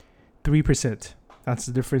3%. That's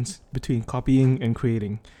the difference between copying and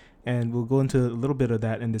creating. And we'll go into a little bit of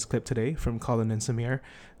that in this clip today from Colin and Samir,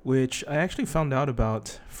 which I actually found out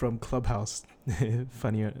about from Clubhouse,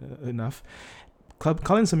 funny enough. Colin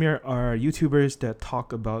and Samir are YouTubers that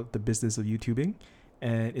talk about the business of YouTubing.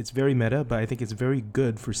 And it's very meta, but I think it's very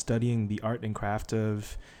good for studying the art and craft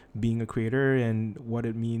of being a creator and what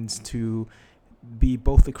it means to be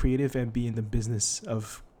both a creative and be in the business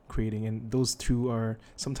of creating. And those two are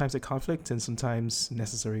sometimes at conflict and sometimes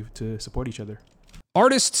necessary to support each other.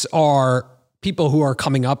 Artists are people who are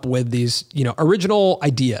coming up with these, original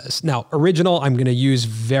ideas. Now, original, I'm going to use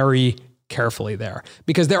very carefully there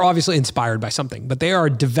because they're obviously inspired by something, but they are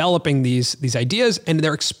developing these ideas and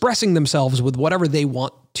they're expressing themselves with whatever they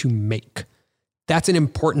want to make. That's an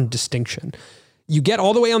important distinction. You get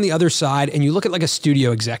all the way on the other side and you look at like a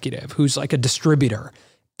studio executive who's like a distributor.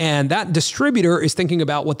 And that distributor is thinking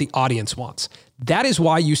about what the audience wants. That is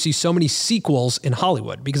why you see so many sequels in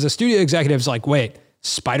Hollywood, because the studio executive's like, wait,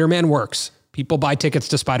 Spider-Man works. People buy tickets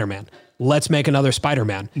to Spider-Man. Let's make another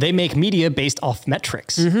Spider-Man. They make media based off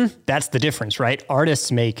metrics. Mm-hmm. That's the difference, right?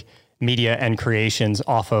 Artists make media and creations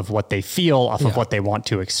off of what they feel, off of what they want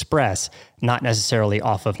to express, not necessarily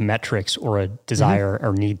off of metrics or a desire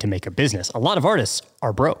or need to make a business. A lot of artists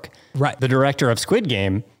are broke. Right. The director of Squid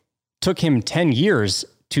Game took him 10 years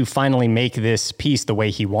to finally make this piece the way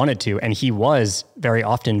he wanted to. And he was very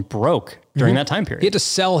often broke during that time period. He had to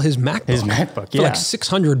sell his MacBook. For like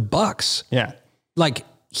 $600. Yeah. Like,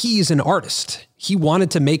 he's an artist. He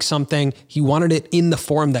wanted to make something. He wanted it in the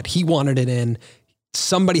form that he wanted it in.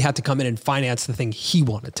 Somebody had to come in and finance the thing he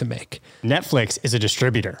wanted to make. Netflix is a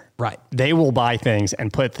distributor. Right. They will buy things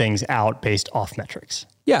and put things out based off metrics.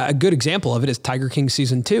 Yeah, a good example of it is Tiger King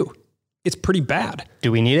season 2. It's pretty bad.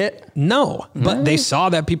 Do we need it? No, but they saw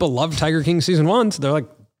that people loved Tiger King season 1. So they're like,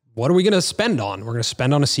 what are we going to spend on? We're going to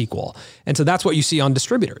spend on a sequel. And so that's what you see on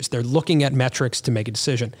distributors. They're looking at metrics to make a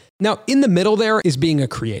decision. Now, in the middle there is being a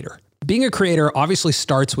creator. Being a creator obviously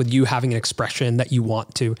starts with you having an expression that you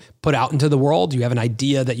want to put out into the world. You have an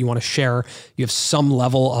idea that you want to share. You have some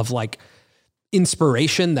level of like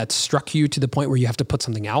inspiration that struck you to the point where you have to put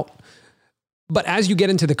something out. But as you get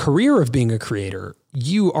into the career of being a creator,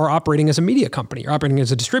 you are operating as a media company. You're operating as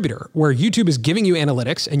a distributor where YouTube is giving you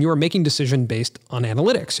analytics and you are making decisions based on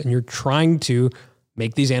analytics. And you're trying to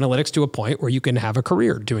make these analytics to a point where you can have a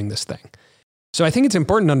career doing this thing. So I think it's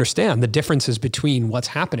important to understand the differences between what's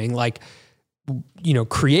happening. Like,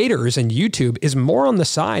 creators and YouTube is more on the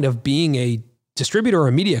side of being a distributor or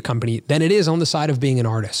a media company than it is on the side of being an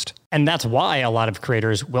artist. And that's why a lot of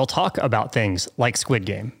creators will talk about things like Squid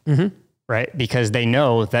Game. Mm-hmm. Right? Because they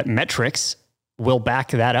know that metrics will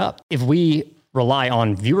back that up. If we rely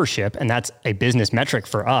on viewership, and that's a business metric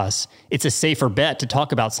for us, it's a safer bet to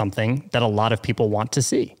talk about something that a lot of people want to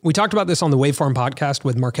see. We talked about this on the Waveform podcast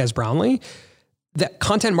with Marquez Brownlee. That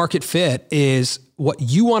content market fit is what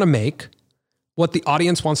you want to make, what the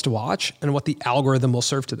audience wants to watch, and what the algorithm will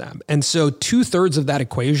serve to them. And so 2/3 of that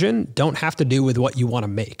equation don't have to do with what you want to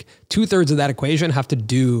make. 2/3 of that equation have to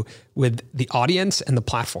do with the audience and the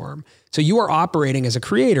platform. So you are operating as a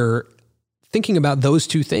creator thinking about those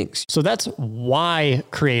two things. So that's why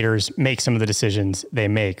creators make some of the decisions they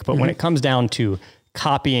make. But when it comes down to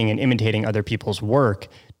copying and imitating other people's work,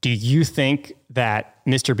 do you think that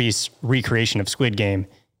Mr. Beast's recreation of Squid Game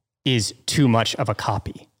is too much of a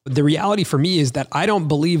copy? The reality for me is that I don't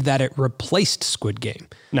believe that it replaced Squid Game.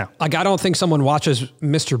 No. Like, I don't think someone watches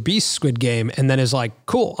Mr. Beast's Squid Game and then is like,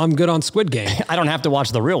 cool, I'm good on Squid Game. I don't have to watch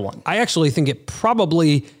the real one. I actually think it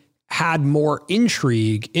probably had more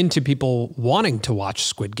intrigue into people wanting to watch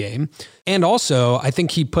Squid Game. And also, I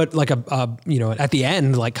think he put like at the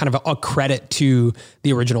end, like kind of a credit to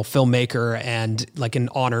the original filmmaker and like an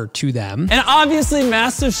honor to them. And obviously,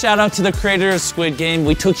 massive shout out to the creator of Squid Game.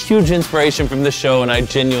 We took huge inspiration from the show and I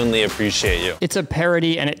genuinely appreciate you. It's a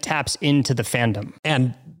parody and it taps into the fandom.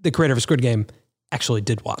 And the creator of Squid Game actually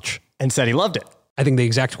did watch. And said he loved it. I think the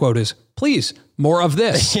exact quote is, please, more of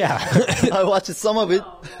this. Yeah. I watched some of it.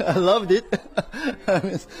 I loved it.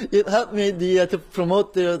 It helped me to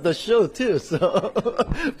promote the show too. So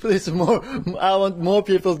please more. I want more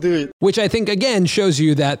people to do it. Which I think, again, shows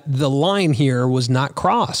you that the line here was not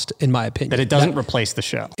crossed, in my opinion. That it doesn't replace the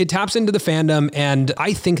show. It taps into the fandom. And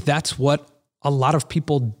I think that's what a lot of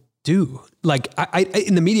people do. Like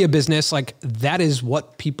in the media business, like that is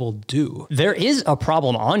what people do. There is a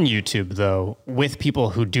problem on YouTube though with people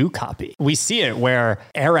who do copy. We see it where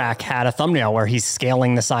Eric had a thumbnail where he's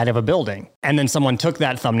scaling the side of a building, and then someone took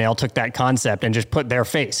that thumbnail, took that concept and just put their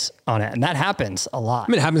face on it. And that happens a lot.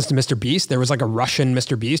 I mean, it happens to Mr. Beast. There was like a Russian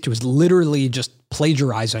Mr. Beast who was literally just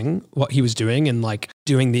plagiarizing what he was doing and like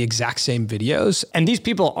doing the exact same videos. And these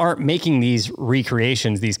people aren't making these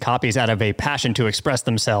recreations, these copies out of a passion to express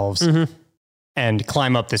themselves. And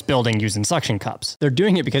climb up this building using suction cups. They're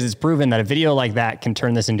doing it because it's proven that a video like that can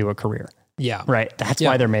turn this into a career. Yeah. Right. That's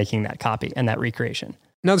why they're making that copy and that recreation.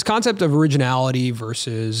 Now, this concept of originality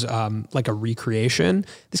versus like a recreation,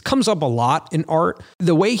 this comes up a lot in art.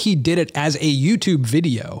 The way he did it as a YouTube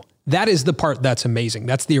video, that is the part that's amazing.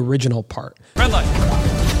 That's the original part. Red light.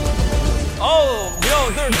 Oh,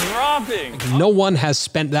 yo, they're dropping. No one has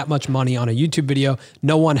spent that much money on a YouTube video.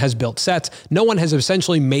 No one has built sets. No one has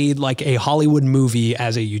essentially made like a Hollywood movie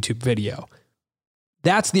as a YouTube video.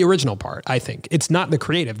 That's the original part, I think. It's not the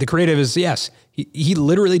creative. The creative is, yes, he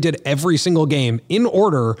literally did every single game in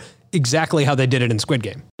order exactly how they did it in Squid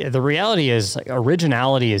Game. Yeah, the reality is like,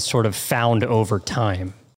 originality is sort of found over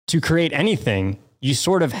time. To create anything, you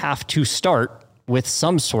sort of have to start with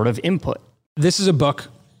some sort of input. This is a book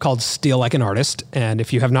called Steal Like an Artist. And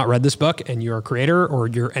if you have not read this book and you're a creator or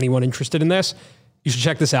you're anyone interested in this, you should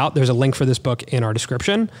check this out. There's a link for this book in our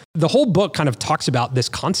description. The whole book kind of talks about this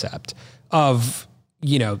concept of,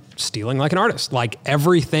 you know, stealing like an artist. Like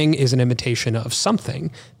everything is an imitation of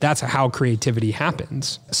something. That's how creativity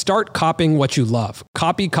happens. Start copying what you love.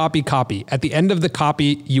 Copy, copy, copy. At the end of the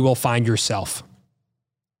copy, you will find yourself.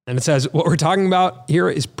 And it says, what we're talking about here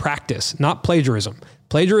is practice, not plagiarism.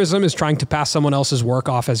 Plagiarism is trying to pass someone else's work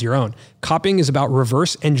off as your own. Copying is about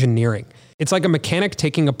reverse engineering. It's like a mechanic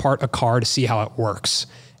taking apart a car to see how it works.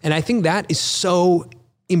 And I think that is so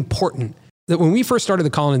important. That when we first started the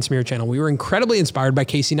Colin and Samir channel, we were incredibly inspired by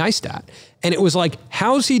Casey Neistat. And it was like,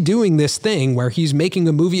 how's he doing this thing where he's making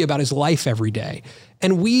a movie about his life every day?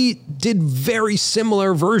 And we did very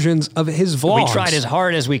similar versions of his vlogs. We tried as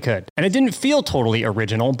hard as we could. And it didn't feel totally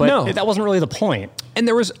original, but that wasn't really the point. And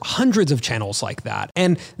there was hundreds of channels like that.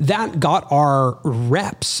 And that got our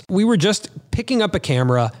reps. We were just picking up a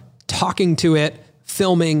camera, talking to it,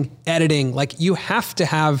 filming, editing. Like you have to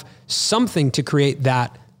have something to create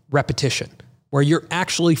that repetition where you're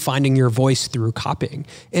actually finding your voice through copying.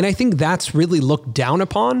 And I think that's really looked down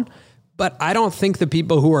upon, but I don't think the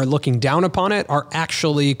people who are looking down upon it are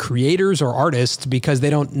actually creators or artists because they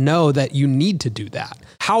don't know that you need to do that.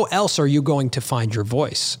 How else are you going to find your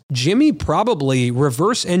voice? Jimmy probably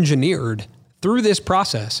reverse engineered through this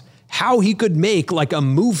process how he could make like a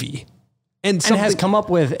movie. And has come up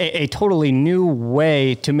with a totally new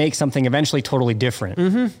way to make something eventually totally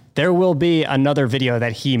different. There will be another video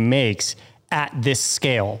that he makes at this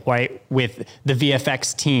scale, right? With the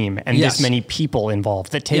VFX team and this many people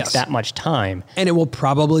involved that takes that much time. And it will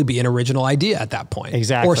probably be an original idea at that point.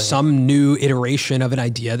 Exactly. Or some new iteration of an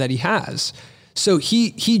idea that he has. So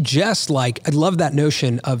he just like, I love that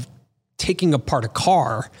notion of taking apart a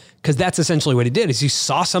car, because that's essentially what he did is he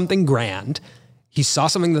saw something grand. He saw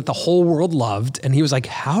something that the whole world loved. And he was like,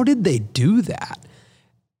 how did they do that?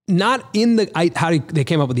 Not in the, how they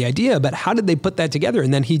came up with the idea, but how did they put that together?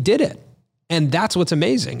 And then he did it. And that's what's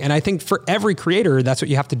amazing. And I think for every creator, that's what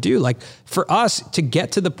you have to do. Like for us to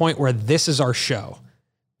get to the point where this is our show,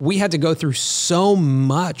 we had to go through so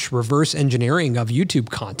much reverse engineering of YouTube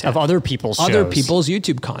content. Of other people's shows. Other people's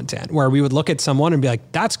YouTube content, where we would look at someone and be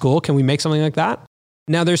like, that's cool. Can we make something like that?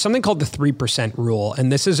 Now there's something called the 3% rule.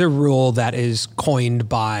 And this is a rule that is coined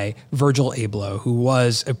by Virgil Abloh, who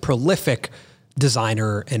was a prolific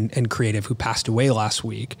designer and creative who passed away last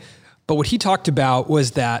week. But what he talked about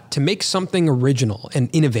was that to make something original and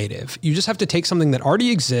innovative, you just have to take something that already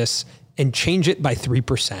exists and change it by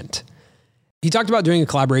 3%. He talked about doing a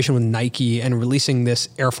collaboration with Nike and releasing this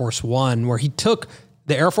Air Force One, where he took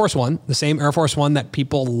the Air Force One, the same Air Force One that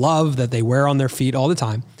people love, that they wear on their feet all the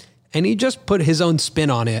time, and he just put his own spin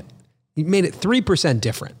on it. He made it 3%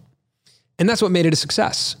 different. And that's what made it a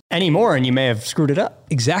success. Any more and you may have screwed it up.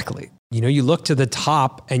 Exactly. You know, you look to the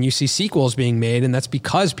top and you see sequels being made, and that's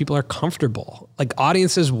because people are comfortable. Like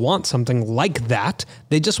audiences want something like that.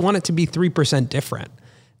 They just want it to be 3% different.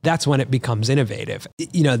 That's when it becomes innovative.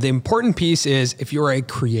 You know, the important piece is if you're a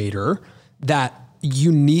creator, that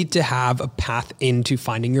you need to have a path into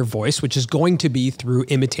finding your voice, which is going to be through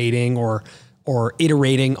imitating or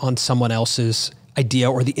iterating on someone else's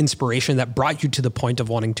idea or the inspiration that brought you to the point of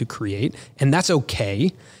wanting to create. And that's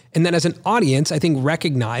okay. And then as an audience, I think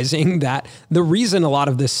recognizing that the reason a lot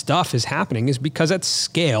of this stuff is happening is because at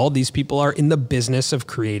scale, these people are in the business of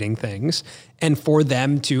creating things. And for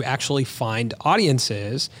them to actually find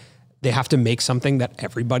audiences, they have to make something that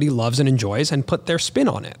everybody loves and enjoys and put their spin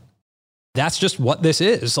on it. That's just what this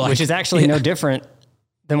is. Which is actually no different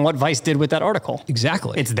than what Vice did with that article.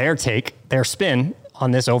 Exactly. It's their take, their spin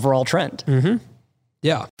on this overall trend. Mm-hmm.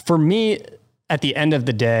 Yeah. For me, at the end of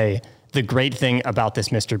the day, the great thing about this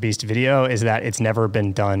Mr. Beast video is that it's never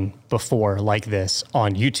been done before like this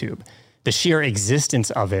on YouTube. The sheer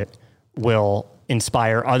existence of it will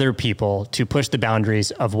inspire other people to push the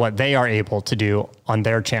boundaries of what they are able to do on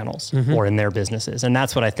their channels or in their businesses. And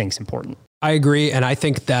that's what I think is important. I agree. And I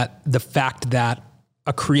think that the fact that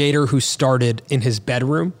a creator who started in his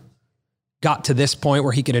bedroom got to this point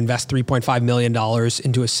where he could invest $3.5 million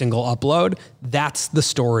into a single upload, that's the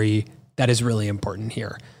story that is really important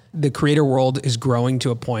here. The creator world is growing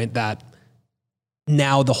to a point that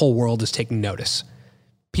now the whole world is taking notice.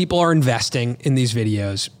 People are investing in these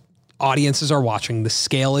videos. Audiences are watching. The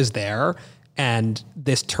scale is there. And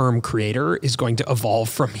this term creator is going to evolve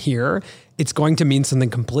from here. It's going to mean something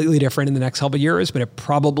completely different in the next couple of years, but it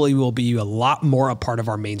probably will be a lot more a part of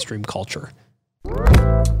our mainstream culture.